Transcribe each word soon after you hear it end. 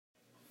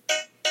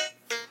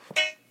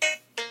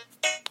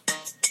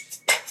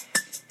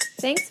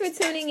Thanks for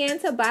tuning in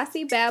to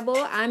Bossy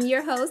Babble. I'm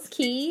your host,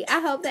 Key.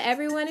 I hope that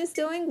everyone is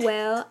doing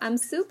well. I'm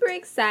super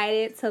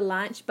excited to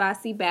launch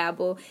Bossy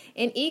Babble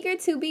and eager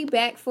to be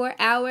back for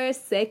our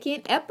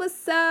second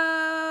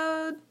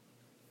episode.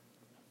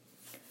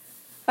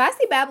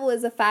 Bossy Babble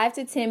is a 5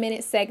 to 10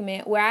 minute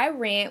segment where I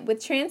rant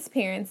with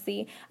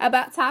transparency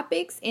about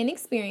topics and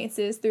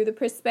experiences through the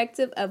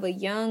perspective of a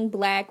young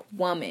Black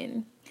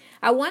woman.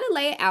 I want to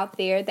lay it out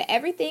there that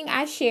everything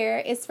I share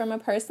is from a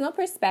personal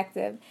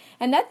perspective,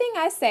 and nothing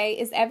I say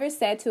is ever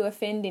said to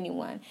offend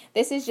anyone.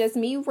 This is just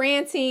me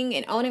ranting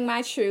and owning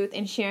my truth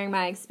and sharing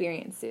my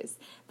experiences.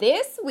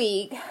 This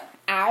week,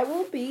 I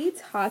will be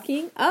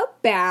talking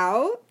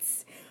about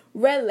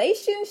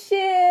relationships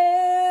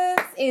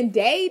and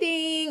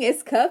dating.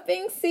 It's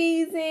cuffing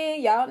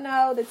season. Y'all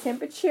know the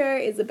temperature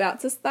is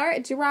about to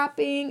start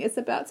dropping. It's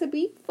about to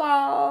be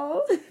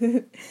fall.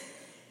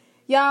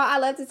 Y'all, I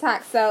love to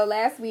talk. So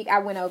last week I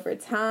went over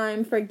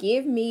time.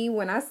 Forgive me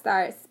when I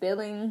start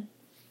spilling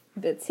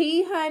the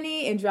tea,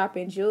 honey, and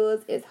dropping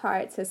jewels. It's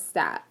hard to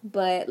stop.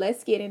 But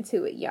let's get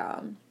into it,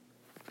 y'all.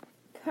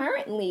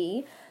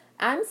 Currently,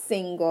 I'm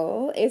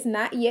single. It's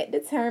not yet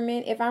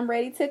determined if I'm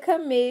ready to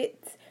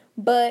commit,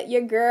 but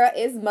your girl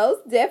is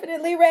most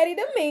definitely ready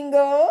to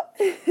mingle.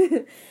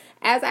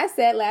 As I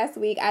said last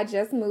week, I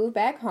just moved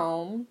back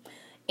home.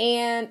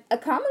 And a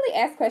commonly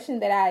asked question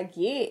that I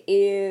get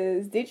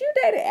is, did you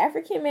date an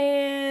African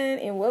man?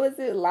 And what was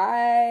it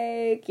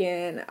like?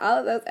 And all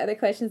of those other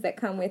questions that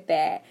come with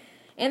that.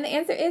 And the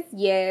answer is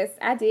yes.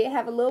 I did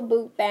have a little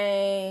boot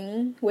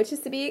thing, which is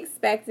to be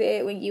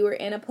expected when you were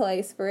in a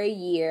place for a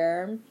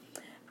year.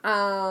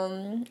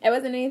 It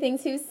wasn't anything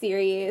too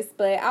serious,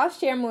 but I'll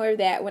share more of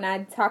that when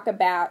I talk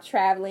about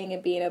traveling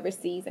and being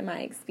overseas and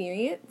my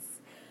experience.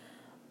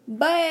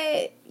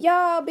 But,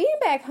 y'all, being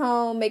back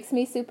home makes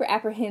me super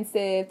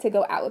apprehensive to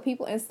go out with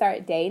people and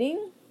start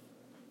dating.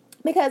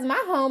 Because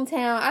my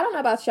hometown, I don't know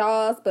about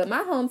y'all's, but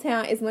my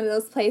hometown is one of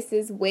those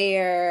places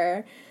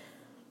where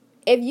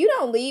if you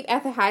don't leave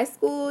after high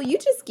school, you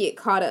just get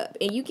caught up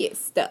and you get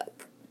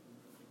stuck.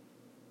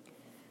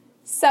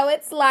 So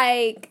it's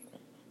like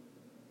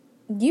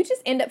you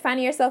just end up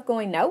finding yourself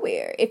going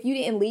nowhere if you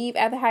didn't leave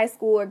after high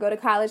school or go to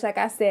college, like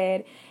I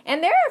said.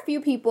 And there are a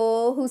few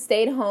people who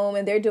stayed home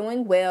and they're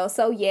doing well.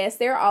 So, yes,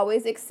 there are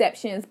always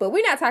exceptions, but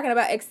we're not talking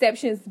about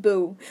exceptions,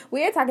 boo.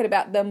 We are talking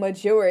about the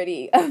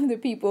majority of the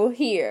people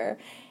here.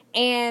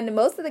 And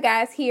most of the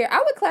guys here,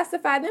 I would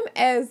classify them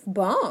as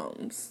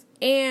bums.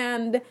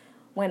 And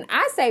when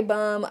I say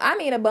bum, I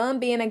mean a bum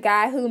being a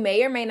guy who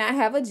may or may not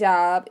have a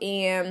job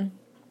and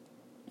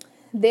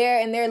they're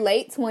in their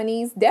late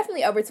 20s,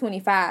 definitely over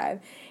 25,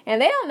 and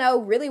they don't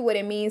know really what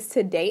it means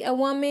to date a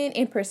woman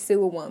and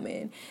pursue a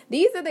woman.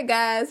 These are the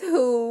guys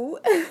who,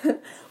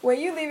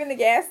 when you leaving the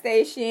gas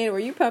station or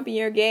you pumping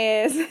your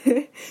gas,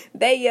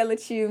 they yell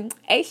at you,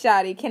 "Hey,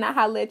 shawty, can I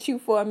holler at you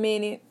for a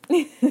minute?"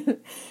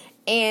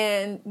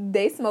 And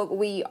they smoke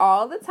weed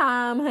all the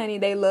time, honey.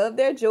 They love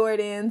their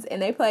Jordans,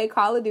 and they play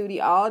Call of Duty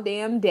all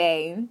damn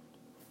day.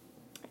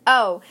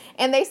 Oh,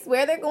 and they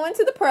swear they're going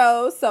to the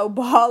pros, so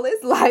ball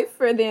is life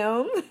for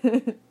them.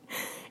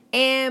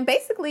 And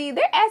basically,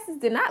 their asses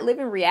did not live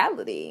in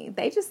reality.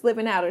 They just live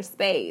in outer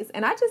space,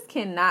 and I just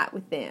cannot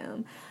with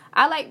them.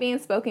 I like being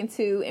spoken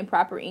to in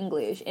proper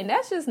English, and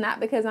that's just not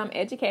because I'm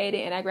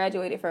educated and I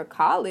graduated from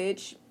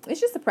college. It's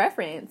just a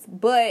preference.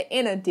 But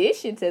in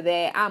addition to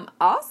that, I'm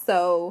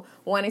also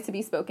wanting to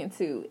be spoken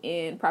to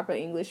in proper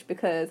English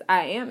because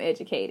I am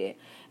educated,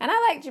 and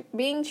I like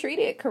being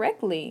treated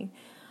correctly.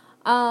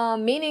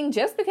 Meaning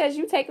just because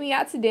you take me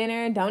out to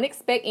dinner, don't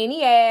expect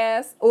any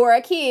ass or a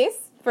kiss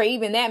for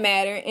even that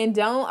matter, and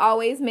don't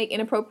always make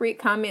inappropriate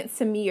comments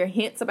to me or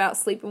hints about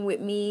sleeping with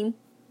me.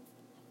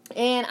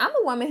 And I'm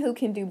a woman who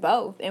can do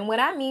both. And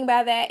what I mean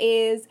by that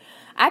is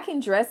I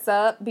can dress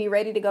up, be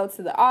ready to go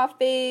to the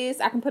office.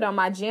 I can put on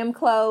my gym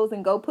clothes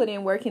and go put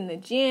in work in the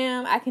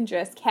gym. I can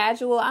dress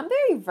casual. I'm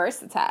very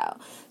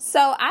versatile.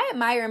 So I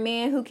admire a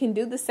man who can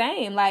do the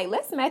same. Like,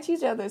 let's match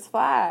each other's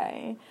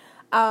fly.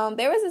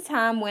 There was a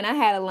time when I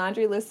had a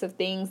laundry list of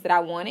things that I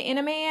wanted in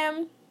a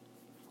man,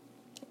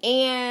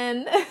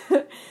 and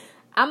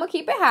I'm going to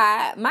keep it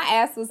high. My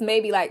ass was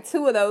maybe like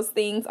 2 of those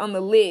things on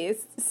the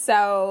list,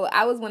 so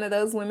I was one of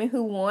those women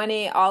who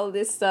wanted all of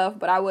this stuff,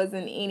 but I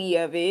wasn't any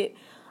of it.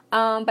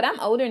 But I'm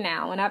older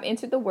now, and I've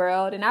entered the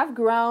world, and I've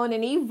grown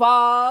and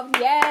evolved.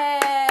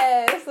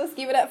 Yes! Let's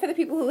give it up for the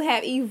people who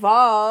have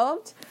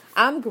evolved.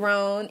 I'm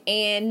grown,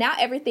 and now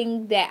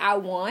everything that I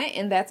want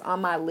and that's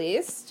on my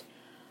list,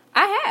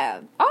 I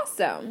have.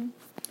 Awesome.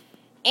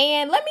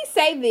 And let me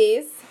say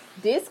this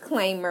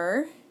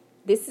disclaimer.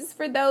 This is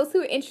for those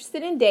who are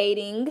interested in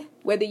dating,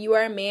 whether you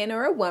are a man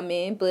or a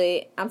woman,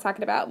 but I'm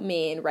talking about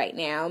men right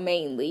now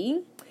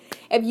mainly.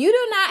 If you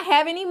do not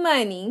have any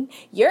money,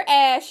 your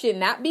ass should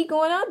not be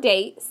going on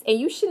dates, and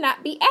you should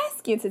not be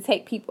asking to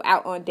take people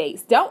out on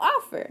dates. Don't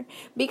offer,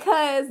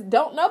 because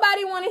don't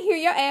nobody want to hear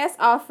your ass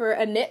offer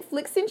a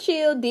Netflix and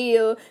chill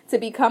deal to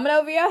be coming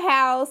over your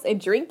house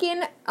and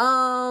drinking,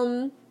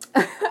 I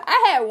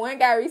I had one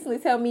guy recently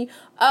tell me,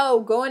 oh,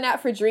 going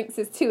out for drinks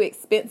is too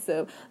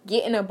expensive.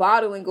 Getting a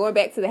bottle and going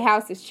back to the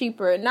house is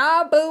cheaper.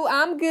 Nah, boo,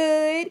 I'm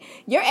good.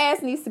 Your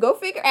ass needs to go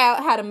figure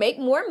out how to make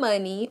more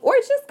money, or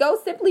just go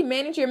simply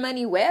manage your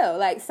money well.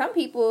 Like, some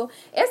people,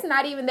 it's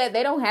not even that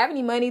they don't have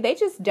any money. They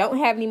just don't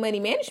have any money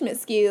management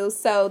skills.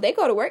 So they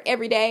go to work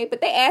every day,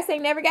 but they ass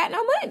ain't never got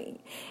no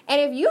money.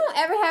 And if you don't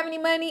ever have any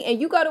money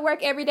and you go to work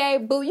every day,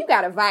 boo, you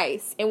got a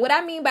vice. And what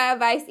I mean by a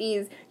vice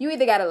is you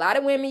either got a lot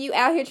of women you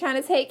out here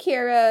trying to take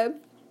care of,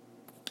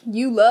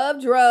 you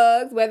love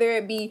drugs, whether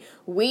it be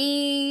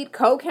weed,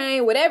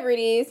 cocaine, whatever it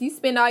is, you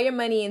spend all your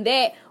money in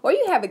that, or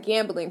you have a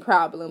gambling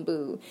problem,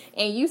 boo,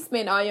 and you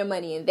spend all your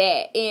money in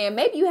that. And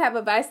maybe you have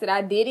a vice that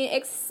I didn't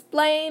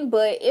explain,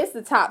 but it's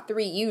the top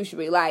 3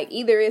 usually. Like,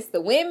 either it's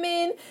the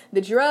women,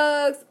 the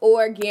drugs,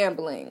 or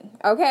gambling,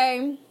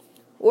 okay?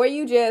 Or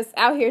you just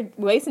out here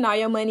wasting all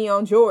your money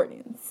on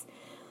Jordans.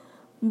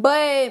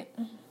 But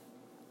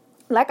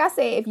like I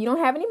said, if you don't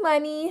have any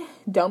money,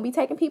 don't be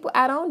taking people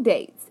out on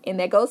dates. And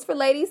that goes for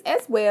ladies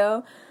as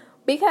well,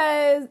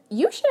 because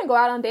you shouldn't go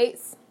out on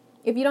dates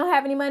if you don't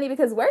have any money,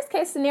 because worst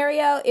case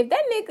scenario, if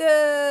that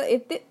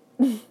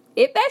nigga,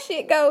 if that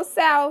shit goes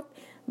south,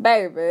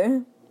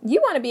 baby, you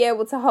want to be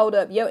able to hold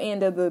up your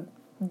end of the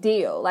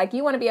deal. Like,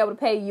 you want to be able to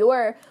pay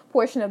your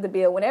portion of the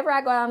bill. Whenever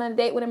I go out on a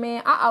date with a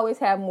man, I always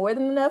have more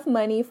than enough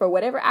money for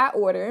whatever I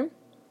order,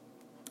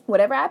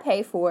 whatever I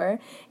pay for,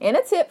 and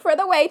a tip for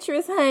the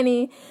waitress,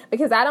 honey,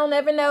 because I don't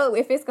ever know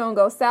if it's going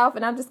to go south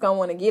and I'm just going to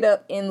want to get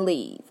up and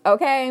leave,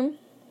 okay?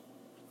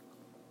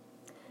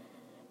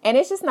 And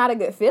it's just not a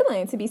good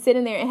feeling to be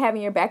sitting there and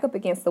having your back up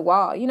against the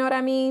wall, you know what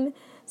I mean?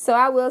 So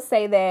I will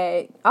say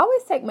that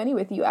always take money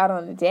with you out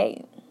on a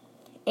date.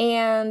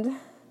 And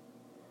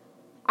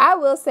I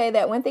will say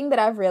that one thing that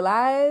I've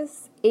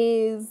realized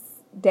is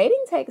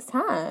dating takes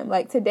time.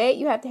 Like, to date,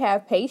 you have to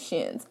have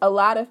patience, a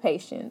lot of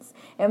patience.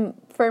 And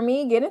for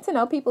me, getting to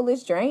know people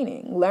is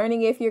draining.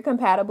 Learning if you're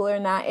compatible or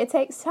not, it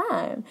takes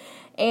time.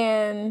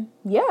 And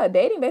yeah,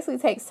 dating basically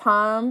takes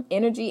time,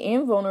 energy,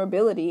 and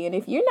vulnerability. And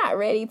if you're not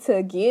ready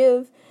to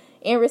give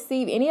and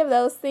receive any of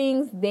those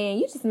things, then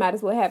you just might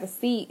as well have a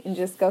seat and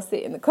just go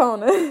sit in the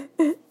corner.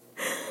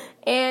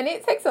 And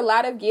it takes a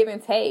lot of give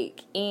and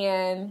take.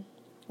 And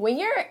when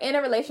you're in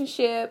a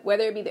relationship,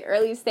 whether it be the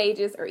early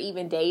stages or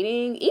even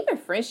dating, even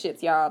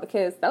friendships, y'all,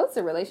 because those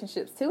are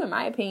relationships too, in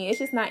my opinion. It's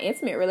just not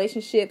intimate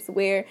relationships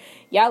where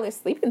y'all are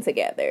sleeping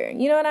together.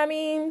 You know what I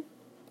mean?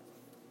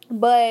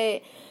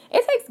 But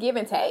it takes give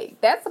and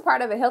take. That's a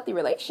part of a healthy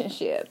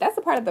relationship. That's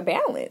a part of the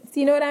balance.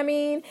 You know what I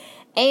mean?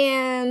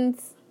 And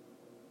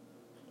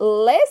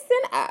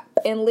listen up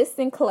and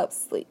listen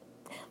closely.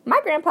 My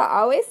grandpa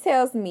always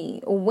tells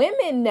me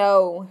women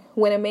know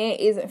when a man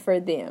isn't for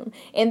them,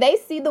 and they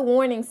see the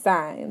warning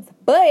signs,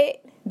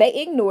 but they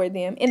ignore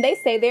them and they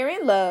say they're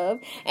in love.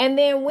 And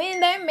then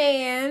when that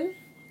man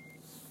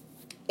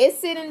is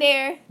sitting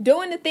there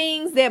doing the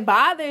things that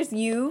bothers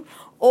you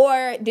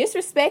or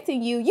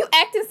disrespecting you, you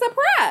acting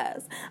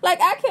surprised. Like,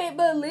 I can't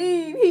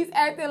believe he's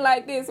acting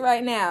like this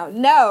right now.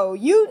 No,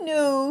 you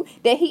knew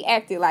that he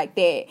acted like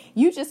that.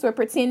 You just were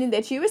pretending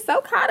that you were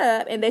so caught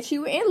up and that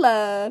you were in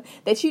love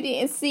that you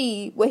didn't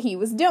see what he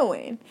was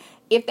doing.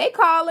 If they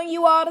calling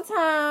you all the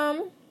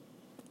time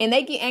and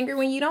they get angry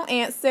when you don't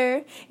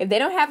answer, if they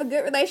don't have a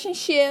good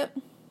relationship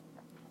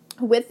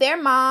with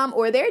their mom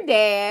or their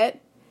dad,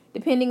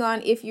 depending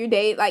on if you're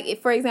dating, like,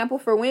 if, for example,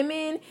 for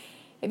women,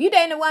 if you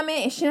dating a woman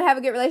and she don't have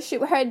a good relationship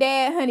with her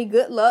dad, honey,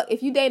 good luck.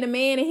 If you date a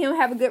man and he don't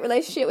have a good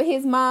relationship with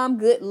his mom,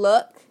 good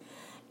luck.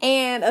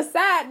 And a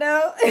side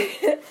note,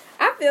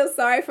 I feel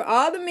sorry for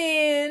all the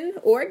men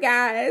or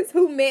guys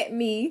who met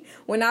me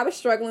when I was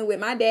struggling with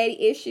my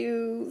daddy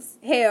issues.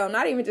 Hell,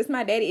 not even just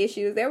my daddy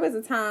issues. There was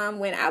a time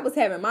when I was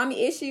having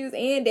mommy issues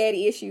and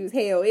daddy issues.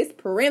 Hell, it's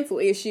parental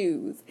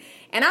issues.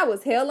 And I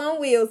was hell on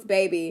wheels,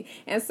 baby.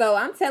 And so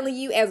I'm telling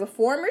you, as a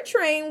former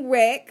train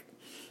wreck,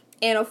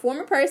 and a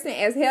former person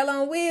as hell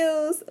on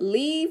wheels,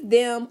 leave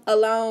them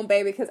alone,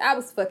 baby, because I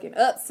was fucking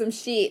up some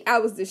shit. I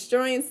was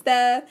destroying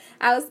stuff.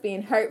 I was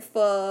being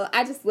hurtful.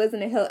 I just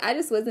wasn't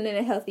in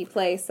a healthy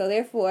place. So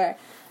therefore,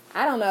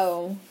 I don't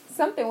know,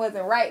 something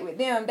wasn't right with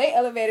them. They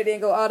elevated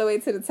and go all the way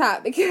to the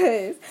top,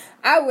 because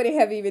I wouldn't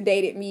have even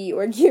dated me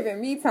or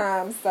given me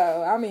time.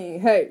 So, I mean,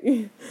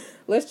 hey,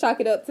 let's chalk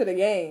it up to the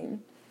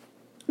game.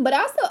 But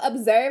also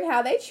observe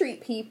how they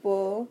treat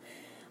people.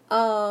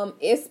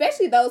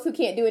 Especially those who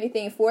can't do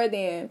anything for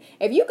them.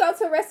 If you go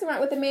to a restaurant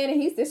with a man and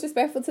he's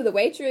disrespectful to the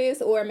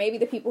waitress or maybe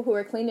the people who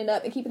are cleaning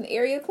up and keeping the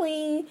area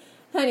clean,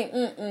 honey,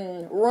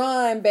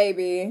 run,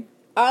 baby.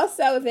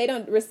 Also, if they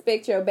don't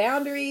respect your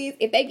boundaries,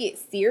 if they get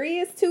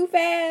serious too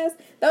fast,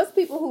 those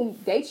people who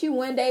date you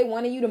one day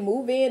wanting you to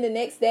move in the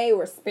next day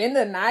or spend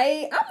the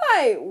night,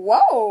 I'm like,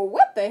 whoa,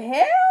 what the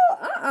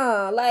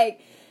hell? Like,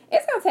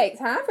 it's going to take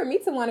time for me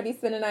to want to be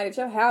spending the night at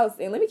your house.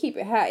 And let me keep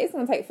it hot. It's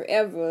going to take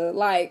forever,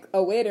 like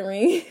a wedding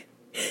ring.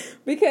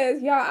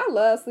 Because, y'all, I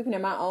love sleeping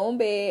in my own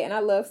bed. And I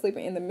love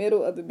sleeping in the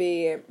middle of the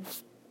bed.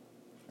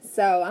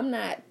 So, I'm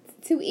not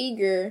too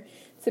eager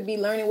to be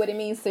learning what it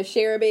means to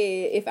share a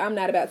bed if I'm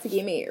not about to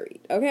get married.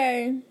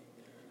 Okay?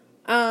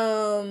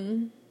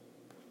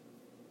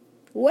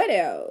 What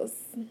else?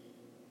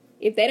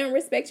 If they don't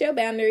respect your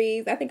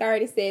boundaries, I think I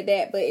already said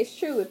that, but it's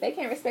true. If they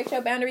can't respect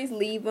your boundaries,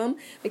 leave them,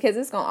 because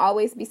it's going to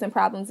always be some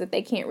problems if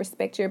they can't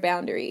respect your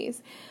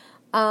boundaries.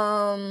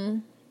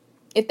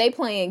 If they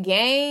playing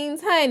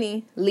games,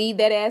 honey, leave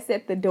that ass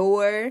at the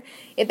door.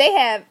 If they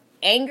have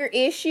anger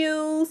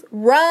issues,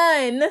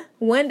 run.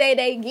 One day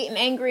they getting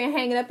angry and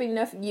hanging up in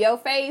your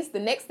face. The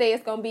next day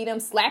it's going to be them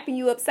slapping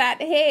you upside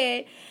the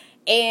head.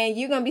 And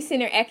you're going to be sitting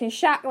there acting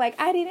shocked like,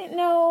 I didn't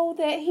know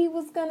that he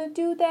was going to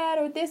do that,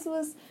 or this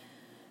was...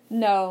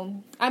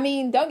 No. I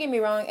mean, don't get me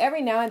wrong.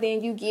 Every now and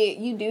then you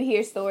do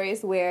hear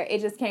stories where it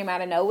just came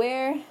out of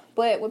nowhere.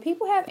 But when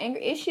people have anger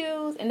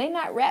issues and they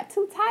not wrapped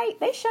too tight,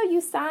 they show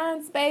you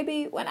signs,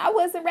 baby. When I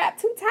wasn't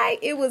wrapped too tight,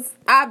 it was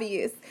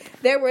obvious.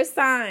 There were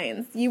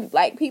signs.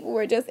 People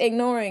were just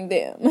ignoring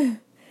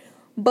them.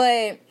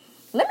 But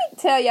let me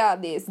tell y'all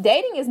this.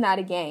 Dating is not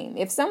a game.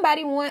 If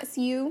somebody wants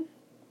you,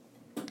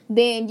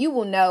 then you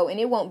will know, and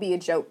it won't be a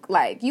joke.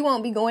 Like, you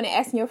won't be going and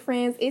asking your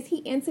friends, is he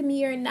into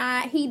me or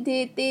not? He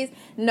did this.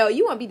 No,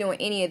 you won't be doing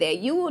any of that.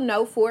 You will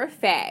know for a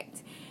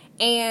fact.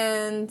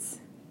 And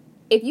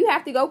if you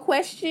have to go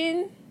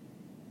question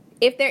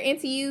if they're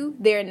into you,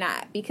 they're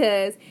not.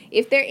 Because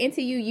if they're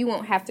into you, you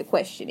won't have to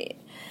question it.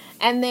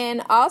 And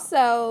then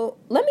also,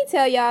 let me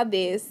tell y'all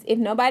this, if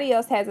nobody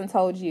else hasn't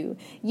told you,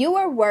 you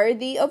are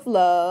worthy of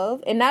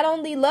love, and not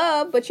only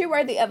love, but you're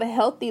worthy of a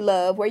healthy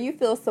love where you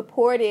feel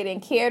supported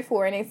and cared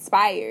for and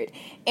inspired.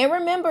 And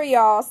remember,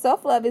 y'all,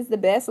 self-love is the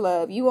best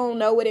love. You won't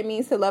know what it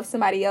means to love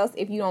somebody else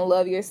if you don't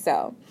love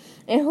yourself.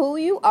 And who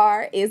you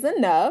are is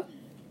enough.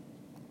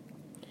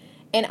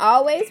 And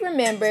always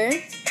remember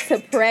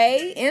to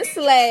pray and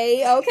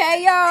slay.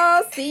 Okay,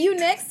 y'all? See you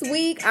next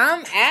week.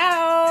 I'm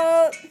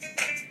out.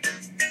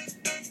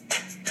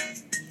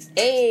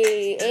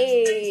 Hey,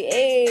 hey,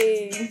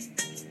 hey.